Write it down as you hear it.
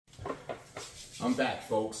I'm back,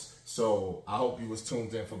 folks. So I hope you was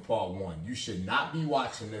tuned in for part one. You should not be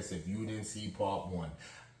watching this if you didn't see part one.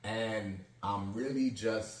 And I'm really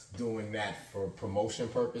just doing that for promotion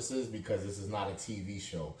purposes because this is not a TV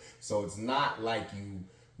show. So it's not like you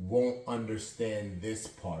won't understand this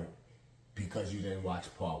part because you didn't watch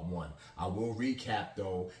part one. I will recap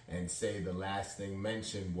though and say the last thing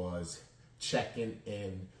mentioned was checking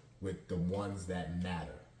in with the ones that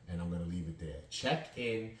matter. And I'm going to leave it there. Check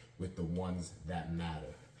in with the ones that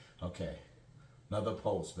matter. Okay. Another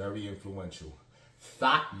post, very influential.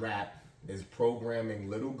 Thought rap is programming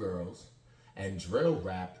little girls and drill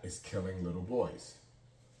rap is killing little boys.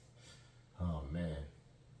 Oh, man.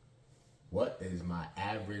 What is my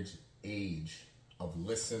average age of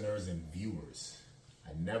listeners and viewers?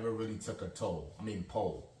 I never really took a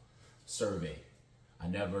poll, survey. I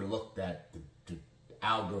never looked at the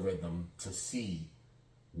algorithm to see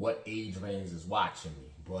what age range is watching me,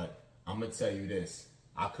 but I'm gonna tell you this,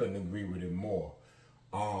 I couldn't agree with it more.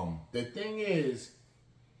 The thing is,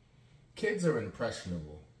 kids are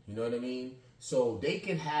impressionable, you know what I mean? So they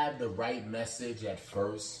can have the right message at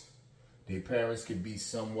first, their parents could be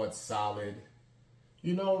somewhat solid,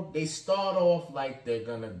 you know, they start off like they're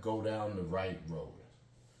gonna go down the right road.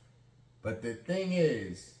 But the thing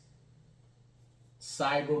is,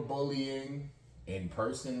 cyberbullying,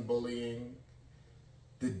 in-person bullying,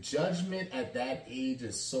 the judgment at that age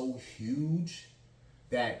is so huge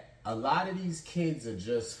that a lot of these kids are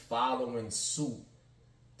just following suit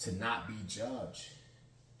to not be judged.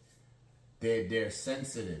 They're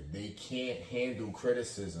sensitive. They can't handle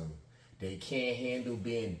criticism. They can't handle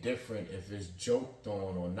being different if it's joked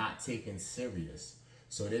on or not taken serious.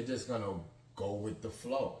 So they're just going to go with the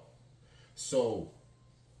flow. So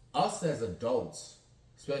us as adults,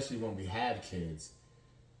 especially when we have kids,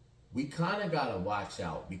 we kind of got to watch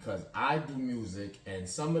out because I do music and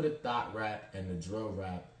some of the thought rap and the drill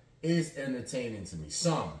rap is entertaining to me.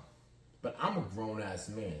 Some. But I'm a grown-ass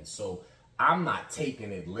man, so I'm not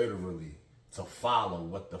taking it literally to follow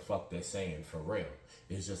what the fuck they're saying for real.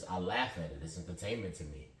 It's just I laugh at it. It's entertainment to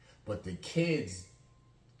me. But the kids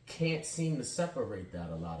can't seem to separate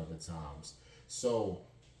that a lot of the times. So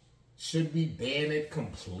should we ban it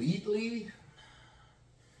completely?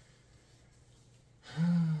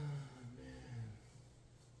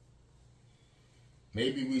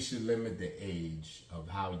 Maybe we should limit the age of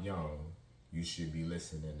how young you should be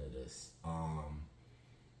listening to this.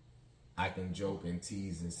 I can joke and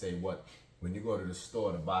tease and say when you go to the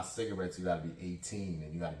store to buy cigarettes, you gotta be 18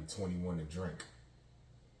 and you gotta be 21 to drink,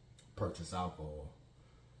 purchase alcohol.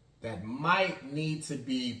 That might need to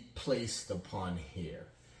be placed upon here.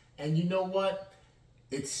 And you know what?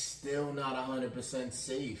 It's still not 100%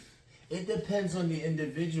 safe. It depends on the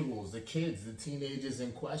individuals, the kids, the teenagers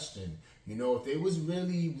in question. You know, if they was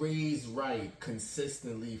really raised right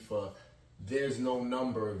consistently for there's no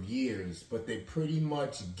number of years, but they pretty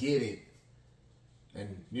much get it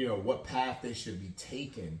and, you know, what path they should be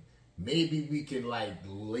taking, maybe we can,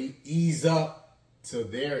 ease up to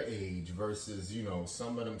their age versus, you know,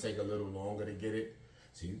 some of them take a little longer to get it.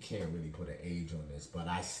 So you can't really put an age on this. But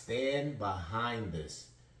I stand behind this.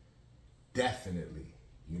 Definitely,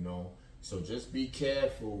 you know. So just be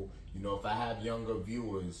careful. You know, if I have younger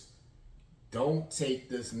viewers, don't take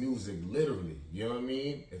this music literally. You know what I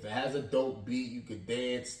mean? If it has a dope beat, you could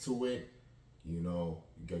dance to it. You know,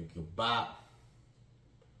 you could bop.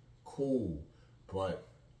 Cool. But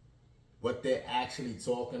what they're actually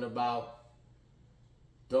talking about,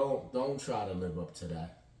 don't try to live up to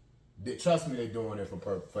that. Trust me, they're doing it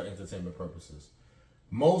for entertainment purposes.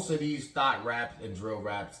 Most of these thought raps and drill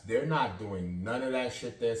raps, they're not doing none of that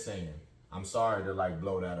shit they're saying. I'm sorry to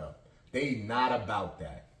blow that up. They not about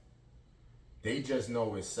that. They just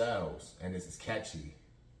know it sells and it's catchy.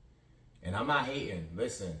 And I'm not hating.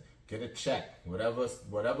 Listen, get a check.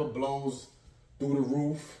 Whatever blows through the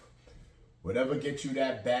roof, whatever gets you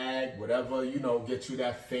that bag, whatever, you know, gets you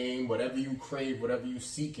that fame, whatever you crave, whatever you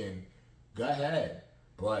seeking, go ahead.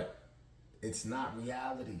 But it's not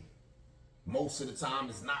reality. Most of the time,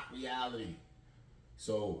 it's not reality.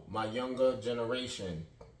 So my younger generation,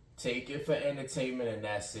 take it for entertainment and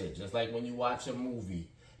that's it. Just like when you watch a movie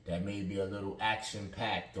that may be a little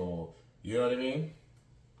action-packed or, you know what I mean?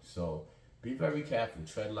 So be very careful,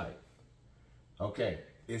 tread light. Okay,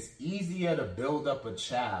 it's easier to build up a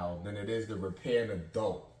child than it is to repair an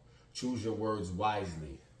adult. Choose your words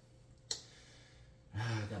wisely. I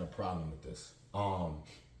got a problem with this.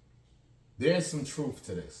 There's some truth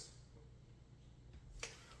to this.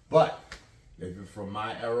 But if you're from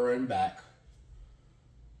my era and back,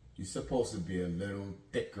 you're supposed to be a little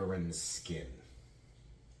thicker in the skin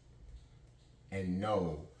and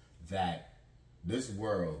know that this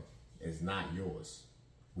world is not yours.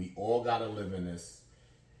 We all gotta live in this.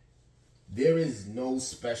 There is no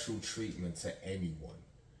special treatment to anyone.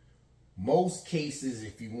 Most cases,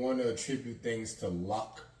 if you want to attribute things to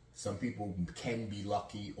luck, some people can be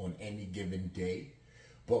lucky on any given day.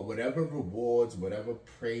 But whatever rewards, whatever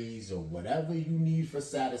praise, or whatever you need for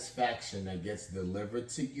satisfaction that gets delivered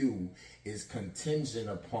to you is contingent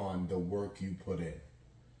upon the work you put in.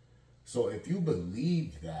 So if you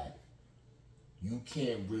believe that, you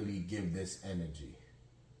can't really give this energy.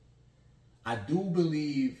 I do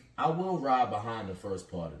believe, I will ride behind the first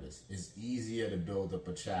part of this. It's easier to build up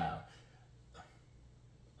a child.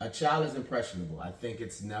 A child is impressionable. I think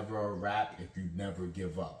it's never a wrap if you never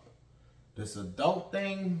give up. This adult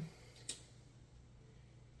thing,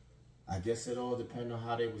 I guess it all depends on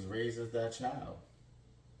how they was raised as that child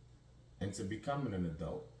and to becoming an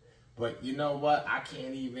adult. But you know what? I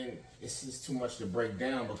can't even, it's just too much to break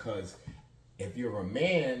down, because if you're a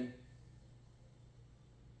man,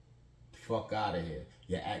 fuck out of here.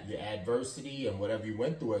 Your adversity and whatever you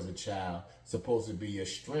went through as a child supposed to be your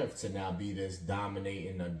strength to now be this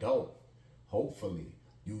dominating adult. Hopefully,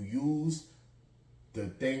 you use the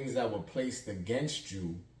things that were placed against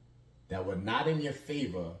you that were not in your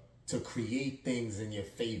favor to create things in your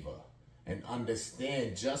favor. And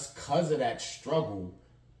understand, just because of that struggle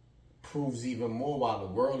proves even more why the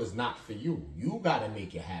world is not for you. You got to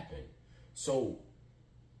make it happen. So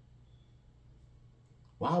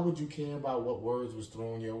why would you care about what words was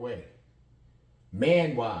thrown your way?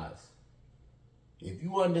 Man-wise, if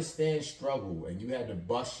you understand struggle and you had to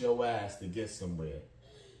bust your ass to get somewhere,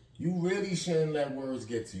 you really shouldn't let words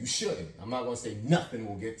get to you. You shouldn't. I'm not going to say nothing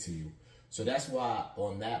will get to you. So that's why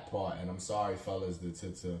on that part, and I'm sorry, fellas,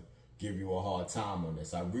 to give you a hard time on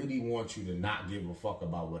this, I really want you to not give a fuck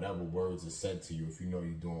about whatever words are said to you if you know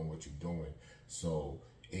you're doing what you're doing. So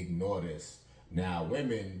ignore this. Now,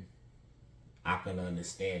 women, I can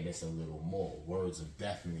understand this a little more. Words have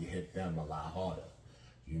definitely hit them a lot harder,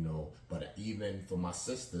 you know. But even for my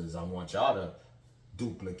sisters, I want y'all to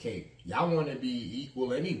duplicate. Y'all want to be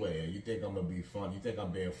equal anyway. You think I'm going to be funny? You think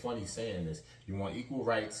I'm being funny saying this? You want equal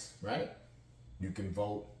rights, right? You can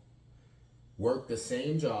vote, work the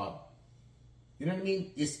same job. You know what I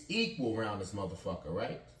mean? It's equal around this motherfucker,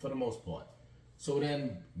 right? For the most part. So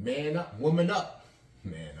then, man up, woman up.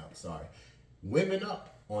 Man up, sorry. Women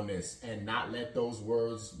up on this and not let those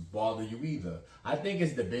words bother you either. I think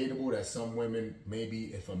it's debatable that some women, maybe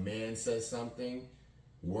if a man says something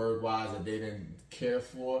word-wise that they didn't care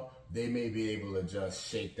for, they may be able to just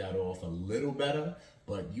shake that off a little better.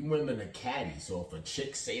 But you women are catty, so if a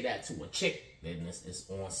chick say that to a chick, then it's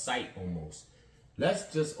on sight almost.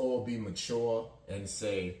 Let's just all be mature and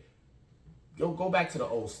say, go back to the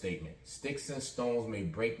old statement. Sticks and stones may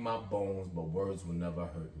break my bones, but words will never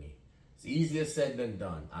hurt me. It's easier said than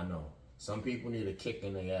done, I know. Some people need a kick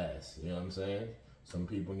in their ass, you know what I'm saying? Some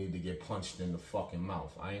people need to get punched in the fucking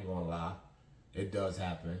mouth. I ain't gonna lie. It does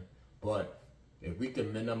happen. But if we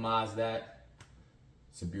can minimize that,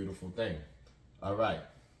 it's a beautiful thing. All right.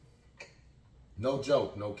 No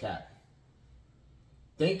joke, no cap.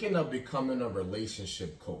 Thinking of becoming a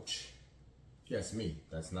relationship coach. Yes, me.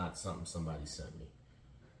 That's not something somebody sent me.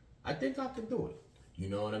 I think I can do it. You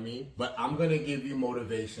know what I mean? But I'm going to give you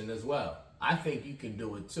motivation as well. I think you can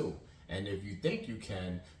do it too. And if you think you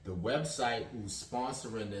can, the website who's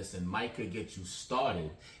sponsoring this and might could get you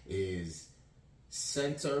started is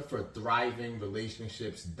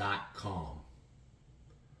centerforthrivingrelationships.com.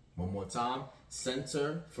 One more time,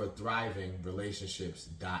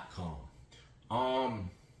 centerforthrivingrelationships.com.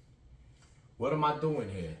 What am I doing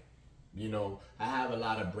here? You know, I have a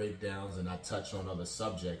lot of breakdowns and I touch on other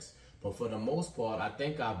subjects, but for the most part, I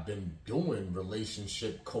think I've been doing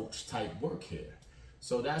relationship coach type work here.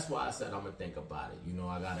 So that's why I said I'm gonna think about it. You know,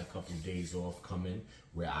 I got a couple days off coming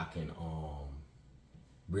where I can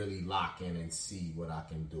really lock in and see what I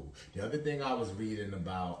can do. The other thing I was reading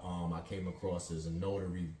about, I came across is a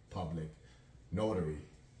notary public,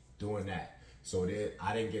 doing that. So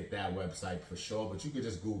I didn't get that website for sure, but you could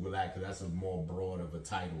just Google that because that's a more broad of a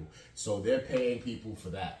title. So they're paying people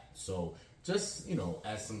for that. So just, you know,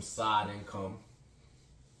 as some side income.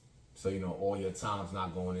 So, you know, all your time's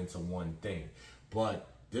not going into one thing. But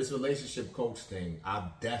this relationship coach thing, I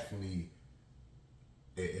definitely,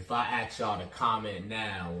 if I ask y'all to comment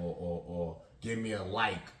now or give me a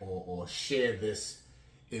like or share this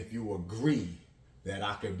if you agree that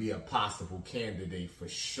I could be a possible candidate for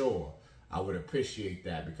sure, I would appreciate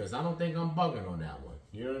that because I don't think I'm bugging on that one.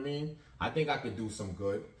 You know what I mean? I think I could do some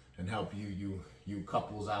good and help you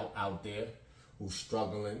couples out there who's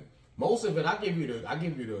struggling. Most of it, I give you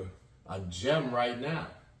a gem right now.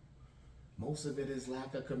 Most of it is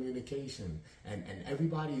lack of communication. And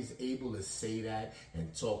everybody is able to say that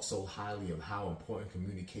and talk so highly of how important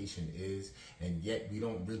communication is, and yet we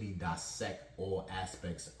don't really dissect all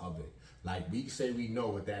aspects of it. Like, we say we know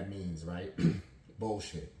what that means, right?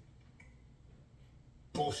 Bullshit.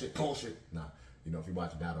 Bullshit. Nah, you know, if you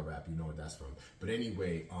watch battle rap, you know what that's from. But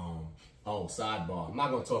anyway, sidebar. I'm not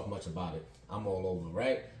gonna talk much about it. I'm all over,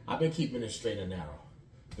 right? I've been keeping it straight and narrow.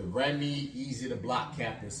 The Remy easy to block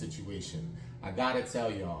captain situation. I gotta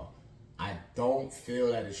tell y'all, I don't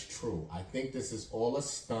feel that it's true. I think this is all a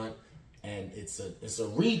stunt, and it's a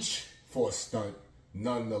reach for a stunt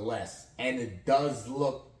nonetheless. And it does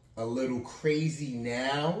look a little crazy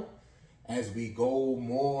now as we go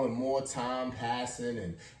more and more time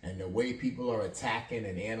passing, and the way people are attacking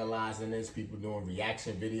and analyzing this, people doing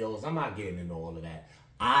reaction videos. I'm not getting into all of that.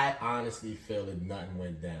 I honestly feel that nothing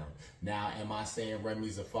went down. Now, am I saying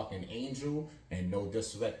Remy's a fucking angel? And no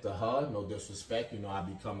disrespect to her, no disrespect. You know, I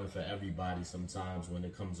be coming for everybody sometimes when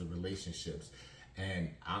it comes to relationships.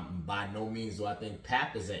 And I'm by no means do I think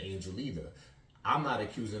Pap is an angel either. I'm not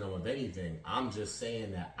accusing him of anything. I'm just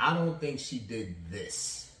saying that I don't think she did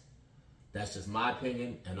this. That's just my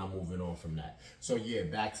opinion, and I'm moving on from that. So yeah,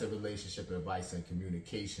 back to relationship advice and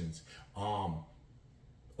communications.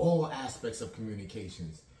 All aspects of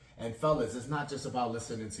communications. And fellas, it's not just about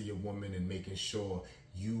listening to your woman and making sure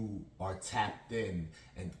you are tapped in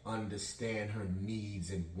and understand her needs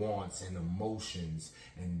and wants and emotions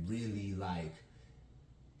and really like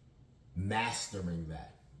mastering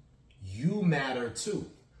that. You matter too.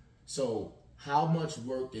 So how much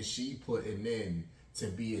work is she putting in to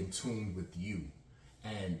be in tune with you?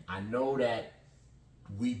 And I know that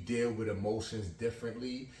we deal with emotions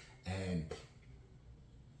differently, and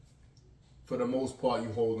for the most part,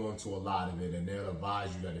 you hold on to a lot of it, and they'll advise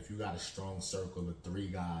you that if you got a strong circle of 3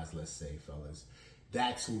 guys, let's say, fellas,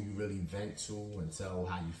 that's who you really vent to and tell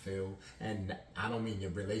how you feel. And I don't mean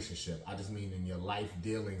your relationship. I just mean in your life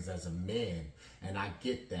dealings as a man. And I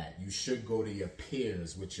get that. You should go to your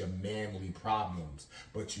peers with your manly problems.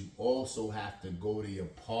 But you also have to go to your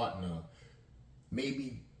partner,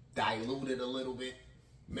 maybe dilute it a little bit,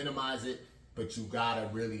 minimize it, but you gotta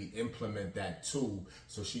really implement that too,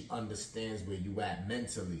 so she understands where you at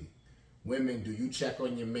mentally. Women, do you check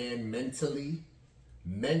on your man mentally?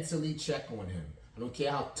 Mentally check on him. I don't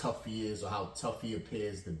care how tough he is or how tough he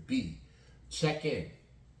appears to be. Check in.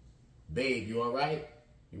 Babe, you all right?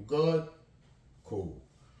 You good? Cool.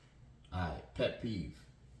 All right, pet peeve.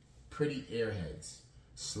 Pretty airheads.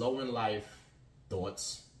 Slow in life,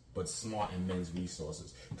 thoughts, but smart in men's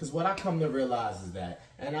resources. Because what I come to realize is that,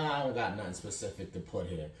 and I don't got nothing specific to put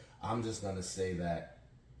here, I'm just going to say that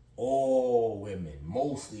all women,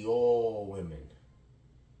 mostly all women,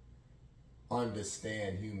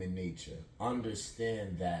 understand human nature.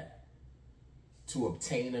 Understand that to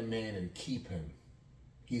obtain a man and keep him,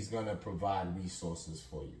 he's going to provide resources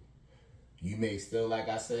for you. You may still, like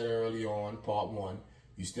I said early on, part 1,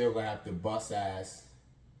 you still going to have to bust ass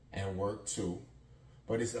and work too.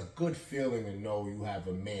 But it's a good feeling to know you have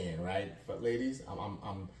a man, right? But ladies,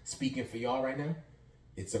 I'm speaking for y'all right now.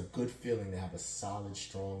 It's a good feeling to have a solid,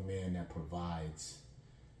 strong man that provides.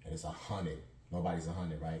 And it's 100. Nobody's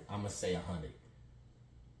 100, right? I'm going to say 100.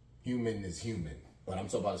 Human is human. But I'm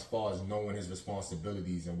talking about as far as knowing his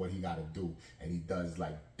responsibilities and what he got to do. And he does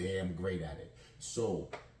like damn great at it. So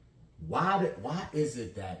why is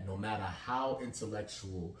it that no matter how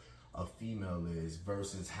intellectual a female is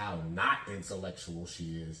versus how not intellectual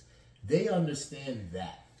she is, they understand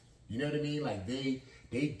that. You know what I mean? Like they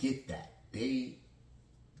get that.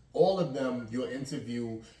 All of them, your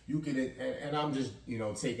interview, you can, and I'm just,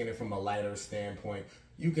 taking it from a lighter standpoint.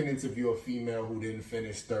 You can interview a female who didn't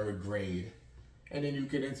finish 3rd grade, and then you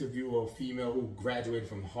can interview a female who graduated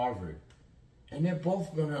from Harvard. And they're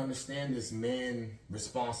both going to understand this man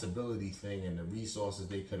responsibility thing and the resources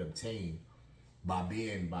they could obtain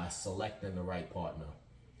by selecting the right partner.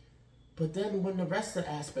 But then when the rest of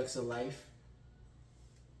the aspects of life,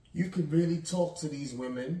 you could really talk to these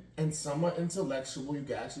women, and some are intellectual, you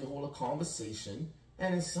can actually hold a conversation,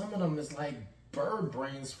 and in some of them it's like bird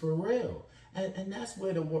brains for real. And that's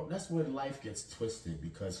where the life gets twisted,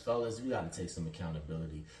 because fellas, we gotta take some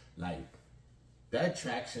accountability. Like that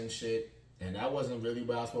attraction shit, and that wasn't really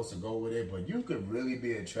where I was supposed to go with it, but you could really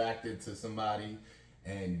be attracted to somebody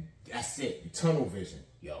and that's it. Tunnel vision.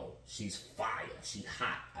 Yo, she's fire. She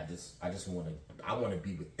hot. I want to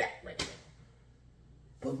be with that right now.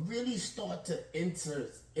 But really start to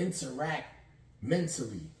interact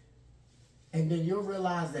mentally. And then you'll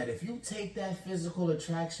realize that if you take that physical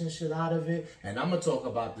attraction shit out of it, and I'm going to talk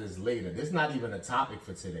about this later. This is not even a topic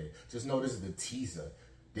for today. Just know this is the teaser.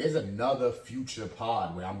 There's another future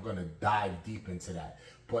pod where I'm going to dive deep into that.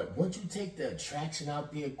 But once you take the attraction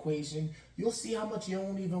out the equation, you'll see how much you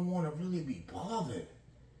don't even want to really be bothered.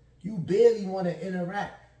 You barely want to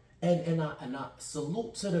interact. And I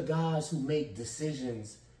salute to the guys who make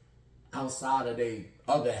decisions outside of their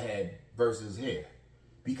other head versus here.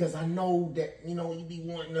 Because I know that, you be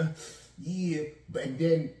wanting to, but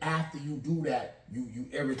then after you do that, you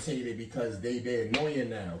irritated because they're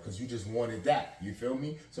annoying now because you just wanted that. You feel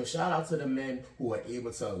me? So shout out to the men who are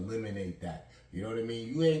able to eliminate that. You know what I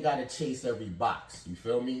mean? You ain't got to chase every box. You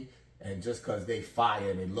feel me? And just because they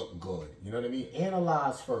fire and they look good. You know what I mean?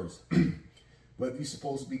 Analyze first. Whether you're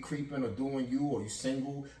supposed to be creeping or doing you or you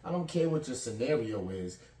single, I don't care what your scenario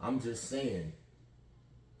is. I'm just saying,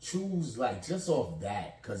 choose like just off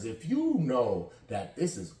that. Because if you know that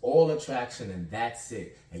this is all attraction and that's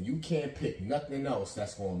it, and you can't pick nothing else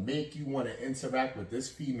that's going to make you want to interact with this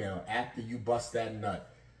female after you bust that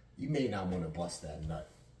nut, you may not want to bust that nut.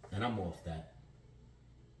 And I'm off that.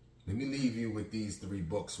 Let me leave you with these 3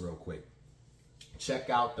 books real quick. Check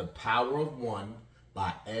out The Power of One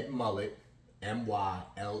by Ed Mylett. Mylett.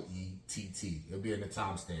 It'll be in the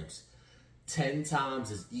timestamps. 10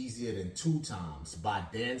 Times is Easier Than 2 Times by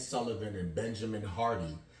Dan Sullivan and Benjamin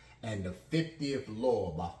Hardy. And The 50th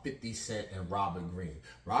Law by 50 Cent and Robert Greene.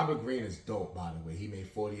 Robert Greene is dope, by the way. He made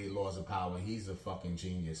 48 Laws of Power. He's a fucking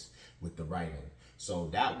genius with the writing. So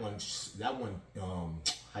that one, that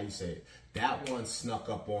one snuck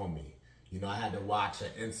up on me. I had to watch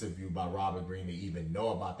an interview by Robert Greene to even know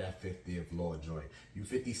about that 50th Law joint. You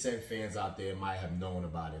 50 Cent fans out there might have known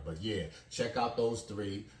about it. But yeah, check out those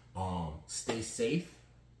 3. Stay safe.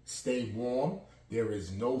 Stay warm. There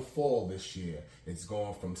is no fall this year. It's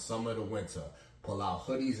going from summer to winter. Pull out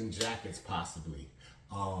hoodies and jackets possibly.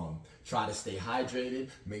 Try to stay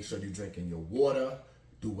hydrated. Make sure you're drinking your water.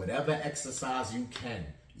 Do whatever exercise you can.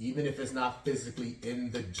 Even if it's not physically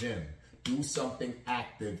in the gym. Do something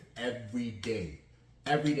active every day.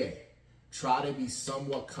 Every day. Try to be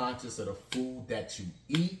somewhat conscious of the food that you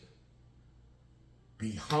eat.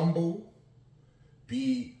 Be humble.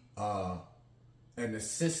 Be an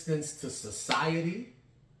assistance to society.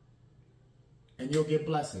 And you'll get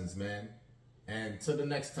blessings, man. And till the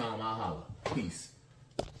next time, I'll holler. Peace.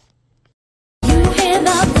 You hear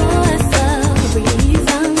the voice of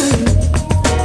reason.